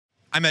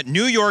I'm at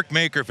New York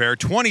Maker Faire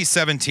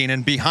 2017,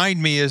 and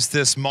behind me is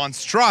this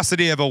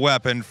monstrosity of a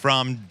weapon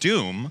from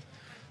Doom,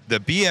 the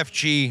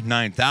BFG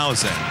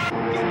 9000.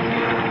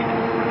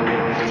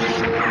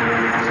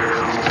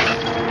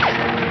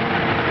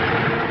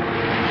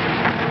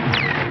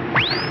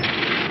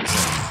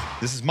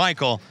 This is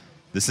Michael.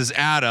 This is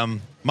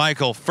Adam.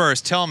 Michael,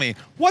 first, tell me,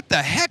 what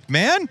the heck,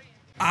 man?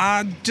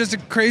 Just a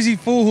crazy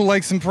fool who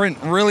likes to print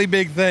really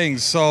big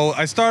things. So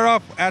I started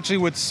off actually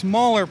with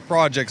smaller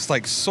projects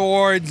like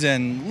swords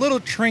and little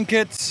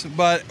trinkets.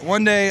 But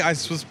one day I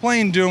was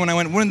playing Doom and I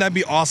went, wouldn't that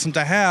be awesome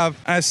to have?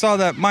 And I saw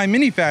that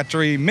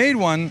MyMiniFactory made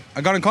one.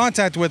 I got in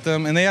contact with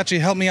them and they actually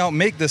helped me out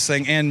make this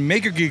thing. And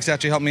Maker Geeks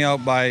actually helped me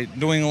out by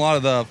doing a lot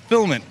of the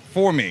filament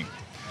for me.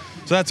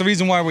 So that's the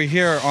reason why we're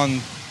here on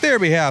their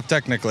behalf,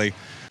 technically.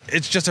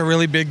 It's just a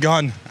really big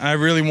gun. And I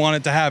really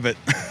wanted to have it.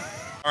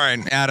 All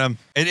right, Adam,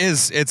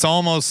 it's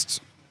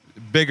almost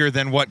bigger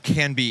than what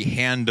can be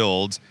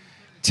handled.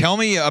 Tell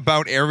me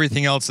about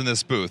everything else in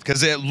this booth,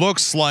 because it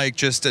looks like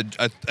just an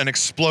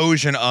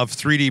explosion of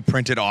 3D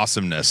printed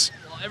awesomeness.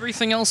 Well,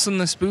 everything else in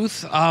this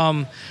booth,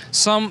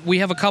 we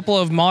have a couple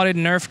of modded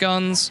Nerf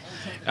guns,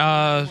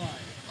 a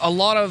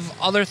lot of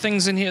other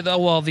things in here, though.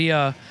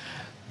 Well,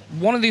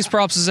 one of these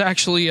props is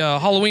actually a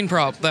Halloween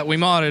prop that we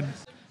modded.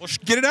 Well,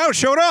 get it out,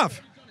 show it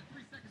off.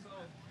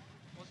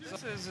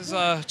 This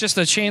is just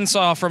a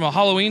chainsaw from a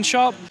Halloween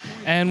shop,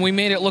 and we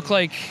made it look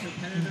like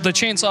the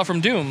chainsaw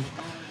from Doom.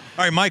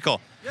 All right,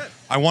 Michael. Yes.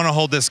 I want to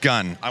hold this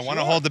gun. I want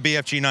to hold the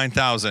BFG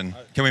 9000.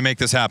 Can we make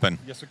this happen?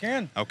 Yes, we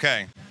can.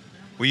 Okay.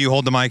 Will you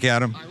hold the mic,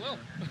 Adam? I will.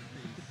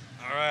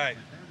 All right.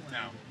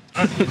 Now.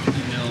 All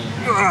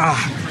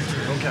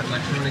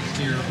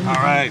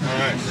right. All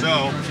right.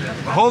 So,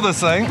 Hold this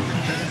thing.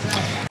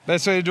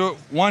 Best way to do it,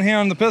 one hand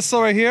on the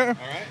pistol right here, all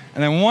right.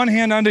 and then one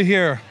hand under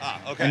here.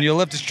 Okay. And you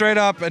lift it straight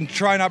up and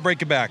try not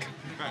break it back.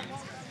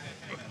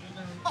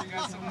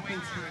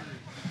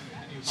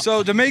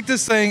 So to make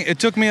this thing, it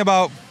took me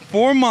about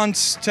 4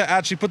 months to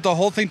actually put the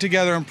whole thing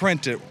together and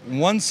print it.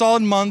 1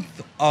 solid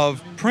month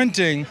of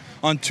printing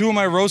on 2 of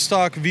my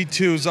Rostock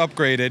V2s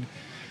upgraded.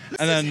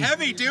 This is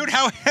heavy, dude.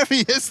 How heavy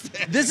is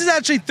this? This is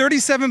actually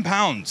 37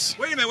 pounds.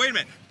 Wait a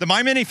minute. The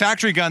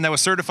MyMiniFactory gun that was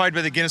certified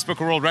by the Guinness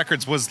Book of World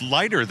Records was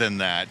lighter than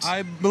that.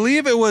 I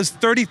believe it was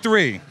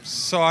 33.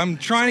 So I'm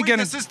trying to get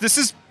it. This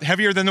is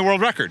heavier than the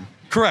world record.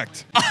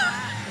 Correct.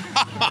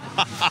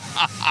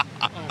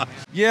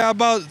 Yeah,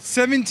 about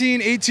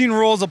 17, 18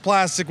 rolls of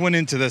plastic went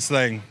into this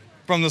thing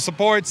from the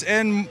supports,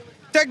 and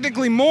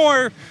technically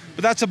more,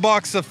 but that's a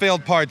box of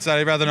failed parts that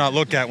I'd rather not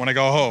look at when I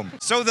go home.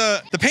 So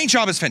the paint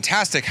job is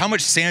fantastic. How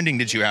much sanding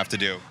did you have to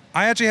do?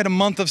 I actually had a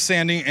month of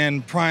sanding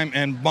and prime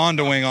and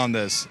bondoing on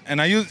this.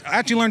 And I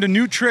actually learned a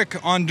new trick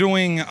on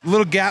doing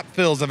little gap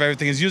fills of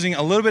everything, is using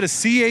a little bit of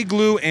CA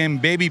glue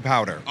and baby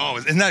powder. Oh,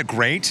 isn't that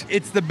great?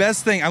 It's the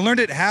best thing. I learned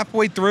it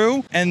halfway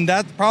through, and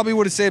that probably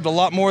would have saved a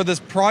lot more of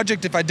this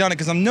project if I'd done it,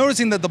 because I'm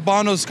noticing that the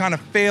bondo's kind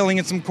of failing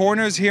in some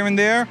corners here and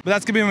there, but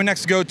that's gonna be my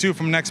next go-to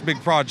from next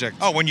big project.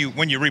 Oh, when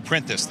you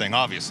reprint this thing,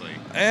 obviously.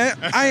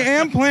 I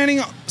am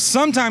planning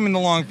sometime in the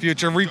long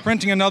future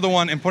reprinting another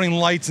one and putting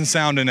lights and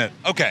sound in it.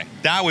 Okay,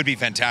 that would be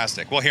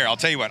fantastic. Well, here, I'll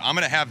tell you what. I'm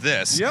going to have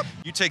this. Yep.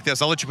 You take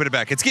this. I'll let you put it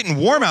back. It's getting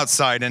warm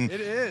outside, and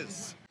It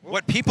is.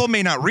 what people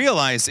may not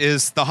realize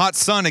is the hot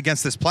sun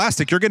against this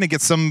plastic, you're going to get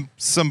some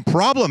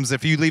problems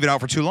if you leave it out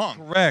for too long.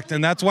 Correct,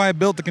 and that's why I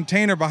built the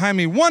container behind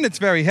me. One, it's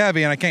very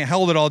heavy and I can't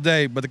hold it all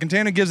day, but the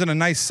container gives it a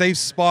nice safe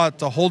spot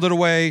to hold it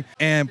away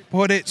and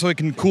put it so it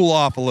can cool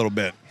off a little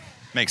bit.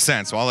 Makes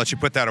sense. So I'll let you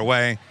put that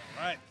away.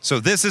 Right. So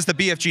this is the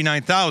BFG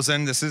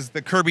 9000. This is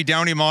the Kirby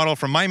Downey model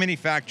from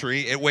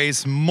MyMiniFactory. It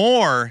weighs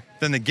more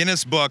than the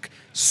Guinness Book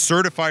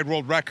certified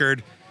world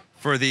record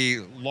for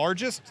the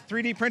largest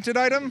 3D printed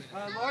item?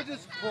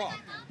 Largest prop.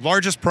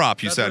 Largest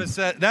prop, you said.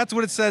 That's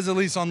what it says, at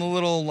least on the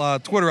little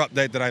Twitter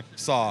update that I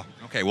saw.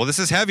 Okay, well, this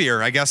is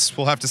heavier. I guess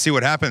we'll have to see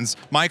what happens.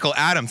 Michael,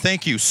 Adam,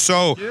 thank you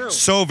so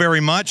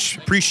very much.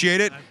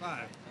 Appreciate it. High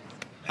five.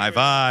 High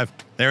five.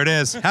 There it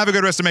is. Have a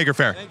good rest of Maker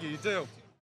Faire. Thank you, you too.